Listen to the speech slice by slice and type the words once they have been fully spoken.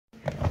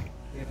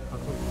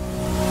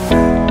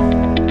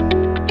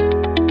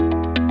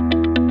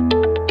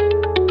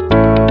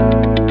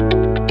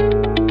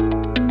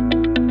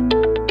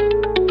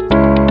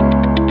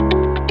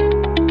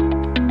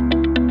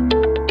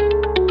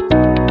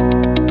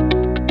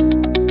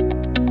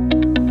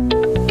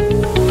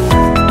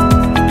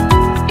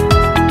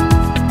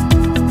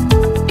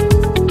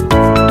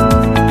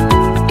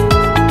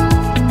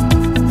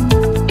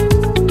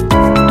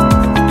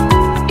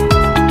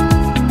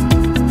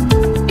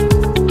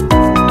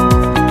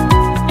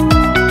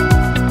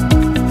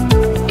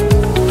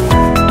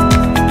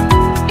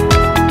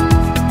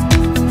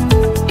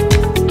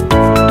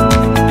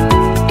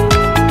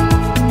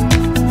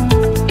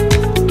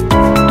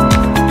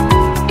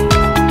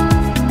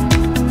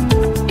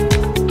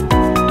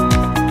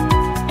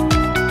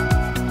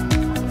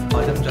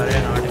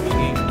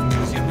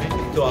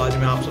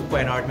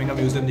Anatomy का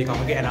museum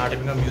दिखाऊंगा कि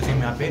एनाटॉमी का म्यूज़ियम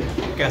यहाँ पे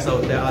कैसा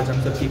होता है। आज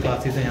हम सबकी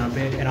क्लासेस हैं यहाँ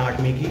पे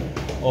एनाटॉमी की,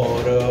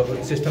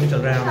 और सिस्टम चल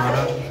रहा है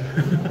हमारा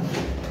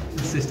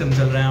सिस्टम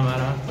चल रहा है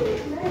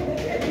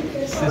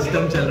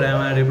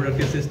हमारा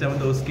रिप्रोडक्टिव सिस्टम।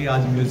 तो उसकी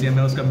आज म्यूज़ियम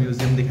है, उसका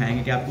म्यूज़ियम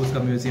दिखाएंगे कि आपको उसका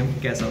म्यूज़ियम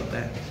कैसा होता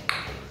है।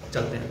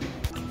 चलते हैं।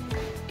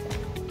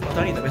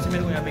 पता नहीं था वैसे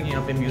मेरे को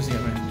यहाँ पे म्यूज़ियम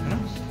है ना,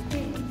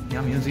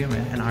 यहाँ म्यूज़ियम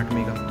है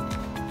एनाटॉमी का।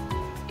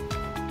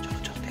 चलो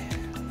चलते हैं।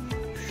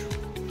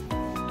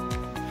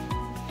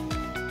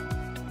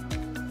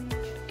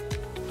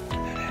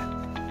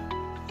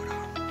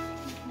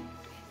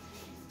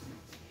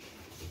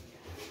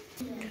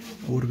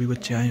 और भी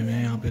बच्चे आए हुए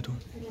हैं यहाँ पे, तो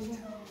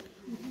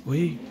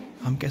वही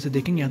हम कैसे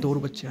देखेंगे, यहाँ तो और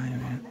बच्चे आए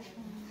हुए हैं,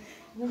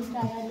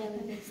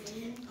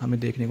 हमें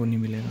देखने को नहीं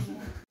मिलेगा।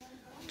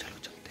 चलो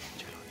चलते हैं,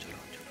 चलो चलो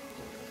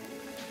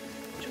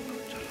चलो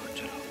चलो चलो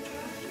चलो।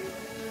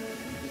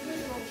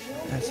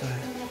 ऐसा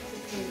है,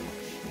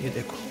 ये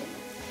देखो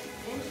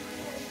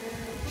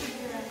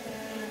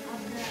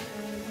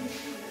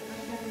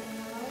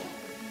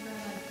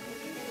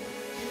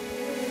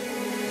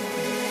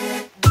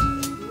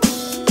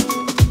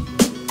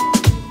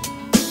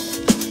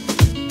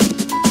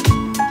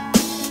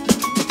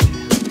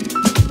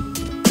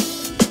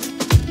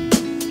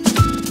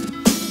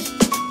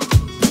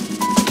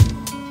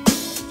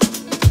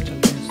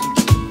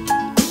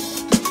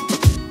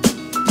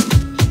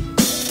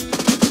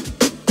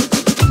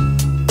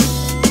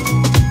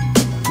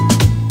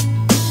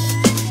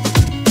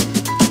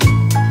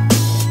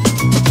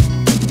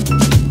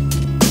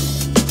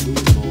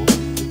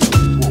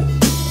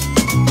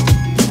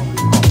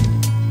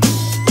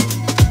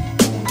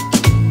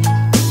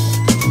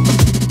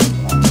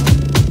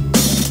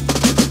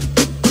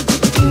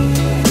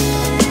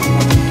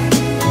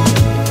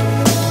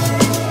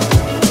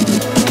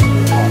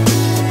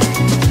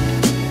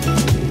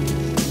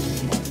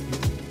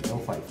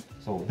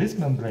This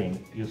membrane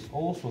is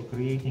also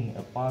creating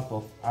a part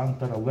of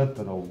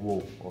anterolateral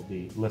wall of the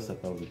lesser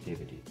pelvic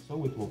cavity. So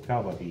it will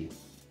cover the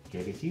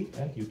cavity,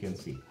 and you can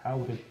see how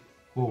it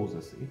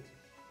closes it,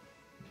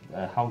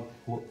 how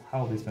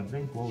this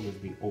membrane closes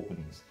the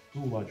openings,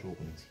 two large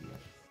openings here.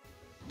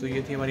 तो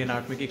ये थी हमारी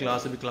anatomy की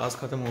class. अभी class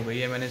ख़त्म हो गई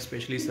है। मैंने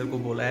स्पेशली सर को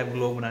बोला है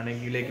व्लॉग बनाने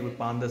के लिए कि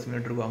 5-10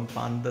 मिनट रुको, हम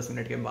 5-10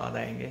 मिनट के बाद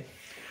आएंगे।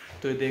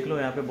 तो ये देख लो,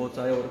 यहाँ पे बहुत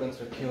सारे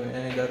ऑर्गन्स रखे हुए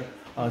हैं। इधर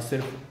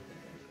सिर्फ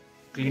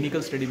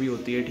क्लिनिकल स्टडी भी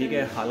होती है, ठीक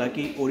है,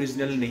 हालांकि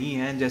ओरिजिनल नहीं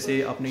है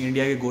जैसे अपने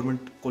इंडिया के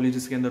गवर्नमेंट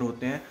कॉलेजेस के अंदर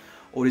होते हैं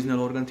ओरिजिनल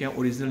ऑर्गन्स, यहाँ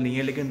ओरिजिनल नहीं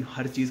है, लेकिन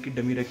हर चीज़ की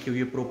डमी रखी हुई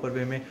है प्रॉपर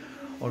वे में।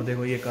 और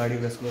देखो ये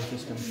कार्डियोवैस्कुलर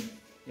सिस्टम,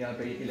 यहाँ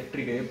पे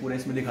इलेक्ट्रिक है पूरे,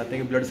 इसमें दिखाते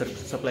हैं कि ब्लड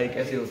सप्लाई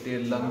कैसे होती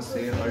है लंग्स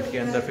से हार्ट के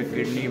अंदर, फिर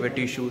किडनी व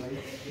टिश्यूज।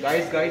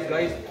 गाइस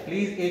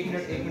प्लीज़ एक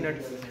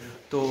मिनट।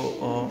 तो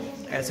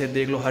ऐसे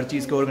देख लो हर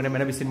चीज़ के ऑर्गन है।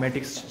 मैंने भी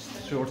सिनेमैटिक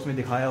शॉट्स में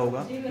दिखाया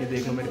होगा, ये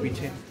देख लो मेरे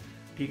पीछे,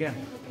 ठीक है।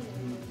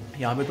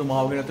 यहाँ पे तुम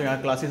आओगे ना तो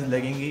यहाँ क्लासेस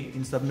लगेंगी,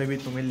 इन सब में भी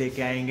तुम्हें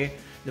लेके आएंगे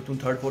जब तुम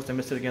 3rd-4th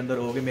सेमेस्टर के अंदर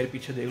होगे। मेरे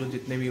पीछे देख लो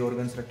जितने भी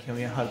ऑर्गन्स रखे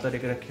हुए हैं, हर तरह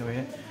के रखे हुए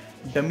हैं।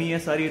 डमी है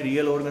सारी,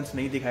 रियल ऑर्गन्स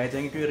नहीं दिखाए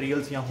जाएंगे क्योंकि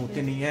रियल्स यहाँ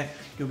होते नहीं है,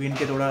 क्योंकि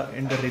इनके थोड़ा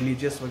इंटर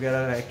रिलीजियस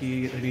वगैरह है कि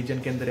रिलीजन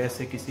के अंदर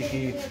ऐसे किसी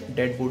की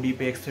डेड बॉडी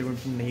पे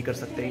एक्सपेरिमेंट नहीं कर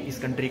सकते इस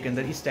कंट्री के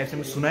अंदर। इस टाइप से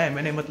मैं सुना है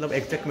मैंने, मतलब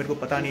एग्जैक्ट मेरे को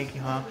पता नहीं है कि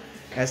हाँ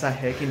ऐसा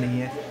है कि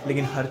नहीं है,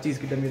 लेकिन हर चीज़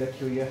की डमी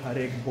रखी हुई है, हर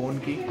एक बोन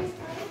की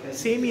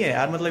सेम ही है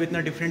यार, मतलब इतना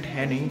डिफरेंट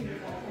है नहीं।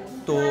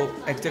 तो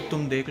एग्जैक्ट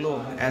तुम देख लो,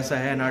 ऐसा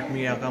है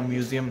एनाटॉमी का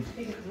म्यूज़ियम।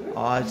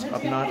 आज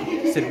अपना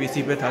सिर्फ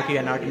इसी पे था कि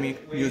एनाटॉमी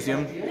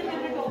म्यूज़ियम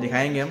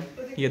दिखाएंगे हम।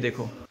 ये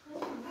देखो,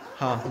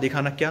 हाँ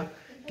दिखाना, क्या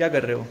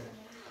कर रहे हो,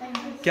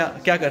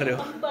 क्या कर रहे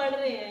हो? पढ़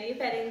रहे हैं ये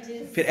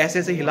पैरेंजेस। फिर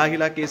ऐसे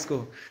हिला के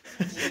इसको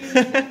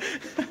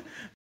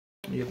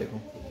ये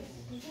देखो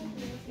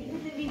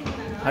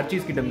हर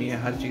चीज़ की डमी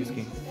है, हर चीज़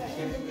की।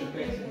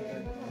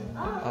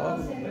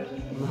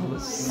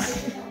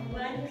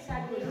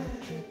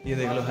 ये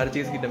देख लो हर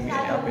चीज़ की डमी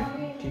है यहाँ पे,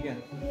 ठीक है।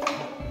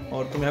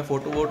 और तुम यहाँ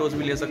फोटोज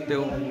भी ले सकते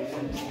हो।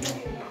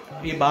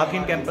 ये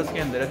बाकिन कैंपस के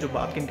अंदर है, जो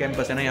बाकिन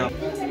कैंपस है ना,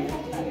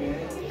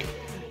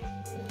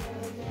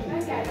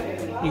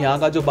 यहाँ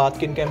का जो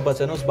बाकिन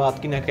कैंपस है ना, उस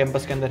बाकिन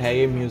कैंपस के अंदर है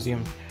ये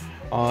म्यूज़ियम।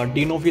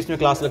 डीन ऑफिस में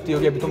क्लास लगती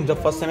होगी। अभी तुम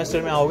जब 1st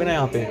सेमेस्टर में आओगे ना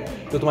यहाँ पे,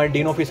 तो तुम्हारी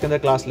डीन ऑफिस के अंदर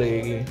क्लास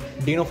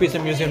लगेगी। डीन ऑफिस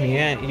में म्यूज़ियम नहीं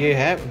है, ये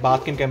है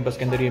बाकिन कैंपस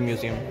के अंदर ये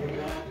म्यूज़ियम।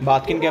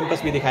 बाकिन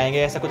कैंपस भी दिखाएंगे,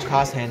 ऐसा कुछ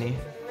खास है नहीं,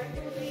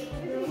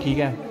 ठीक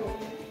है।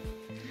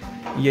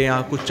 ये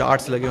यहाँ कुछ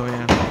चार्ट्स लगे हुए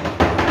हैं।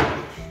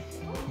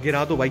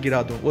 गिरा दो भाई,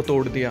 गिरा दो। वो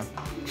तोड़ दिया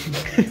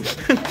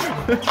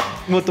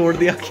वो तोड़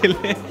दिया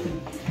अकेले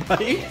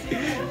भाई।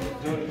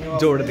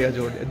 जोड़ दिया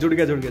जुड़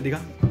गया दिखा।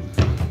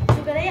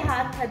 शुक्र है ये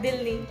हाथ था, दिल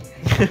नहीं।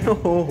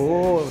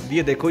 हो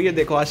ये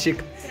देखो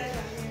आशिक,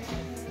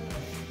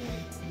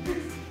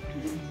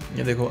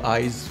 ये देखो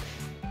आईज।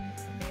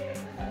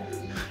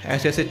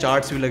 ऐसे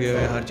चार्ट्स भी लगे हुए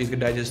हैं हर चीज़ के,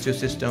 digestive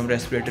system,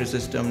 respiratory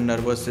system,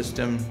 nervous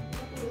system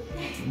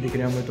दिख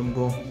रहे होंगे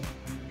तुमको।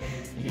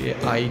 ये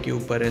आई के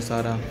ऊपर है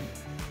सारा।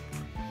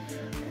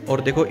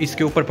 और देखो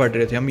इसके ऊपर पढ़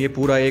रहे थे हम, ये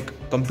पूरा एक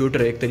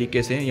कंप्यूटर है एक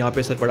तरीके से, यहाँ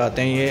पे सर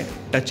पढ़ाते हैं। ये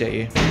टच है,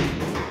 ये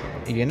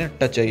ये ना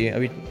टच है, ये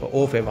अभी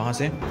ऑफ है वहाँ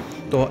से,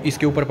 तो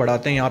इसके ऊपर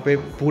पढ़ाते हैं। यहाँ पे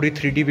पूरी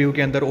 3D व्यू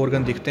के अंदर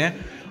ऑर्गन दिखते हैं,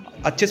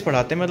 अच्छे से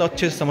पढ़ाते हैं, मतलब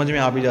अच्छे से समझ में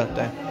आ भी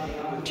जाता है।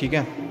 ठीक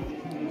है,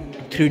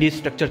 3D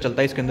स्ट्रक्चर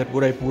चलता है इसके अंदर,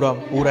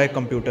 पूरा एक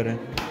कंप्यूटर है।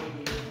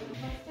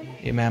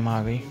 ये मैम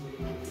आ गई।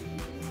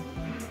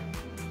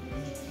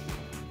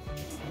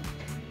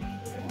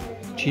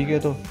 ठीक है,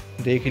 तो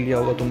देख ही लिया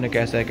होगा तुमने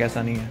कैसा है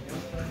कैसा नहीं है।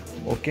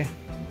 ओके,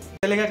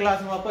 चलेगा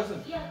क्लास में वापस?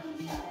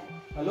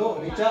 हेलो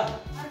रिचा,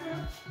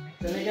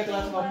 चलेगा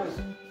क्लास में वापस?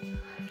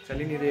 चल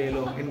ही नहीं रहे ये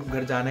लोग, इनको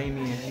घर जाना ही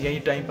नहीं है, यही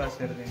टाइम पास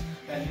कर रहे हैं।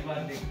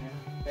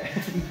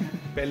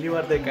 पहली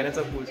बार देख कर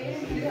सब कुछ।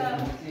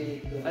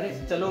 अरे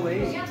चलो भाई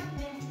यार,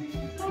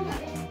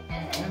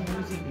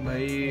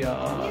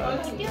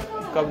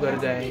 कब घर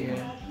जाएंगे?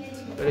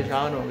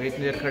 परेशान हो गए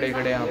इतनी देर खड़े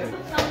खड़े यहाँ पे।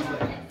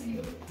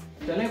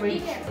 चले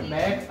भाई,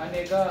 मैं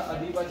अनेका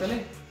अदीबा चले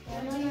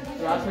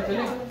क्लास में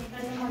चले?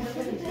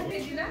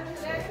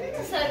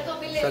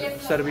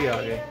 सर भी आ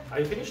गए। Are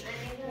you finished?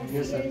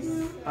 Yes sir.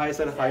 Hi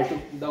sir. Hi to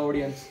the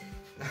audience.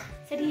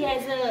 Sir, he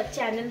has a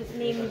channel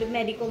named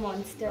Medico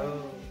Monster.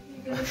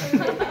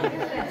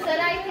 Sir,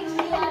 I think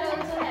you are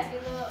also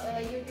having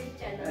a YouTube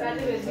channel.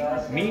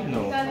 Me?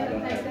 No.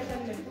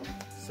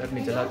 Sir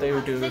नहीं चलाता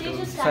YouTube.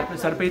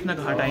 Sir पे इतना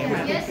कहाँ time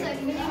है? Yes sir,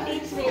 you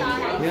teach very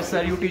nice. Yes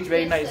sir, you teach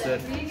very nice sir.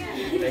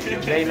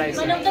 Very nice.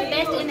 One of the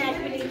best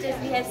anatomy teachers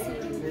we have seen.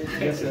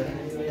 Yes sir.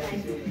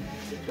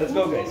 Let's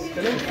go, guys.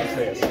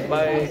 Yes.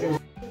 Bye.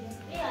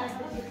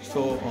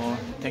 So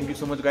thank you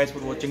so much guys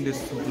for watching this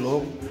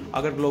vlog.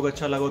 अगर vlog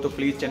अच्छा लगा तो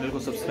please channel को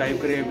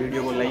subscribe करें,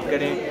 video को like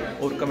करें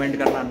और comment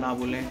करना ना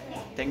भूलें।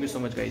 Thank you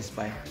so much guys.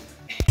 Bye.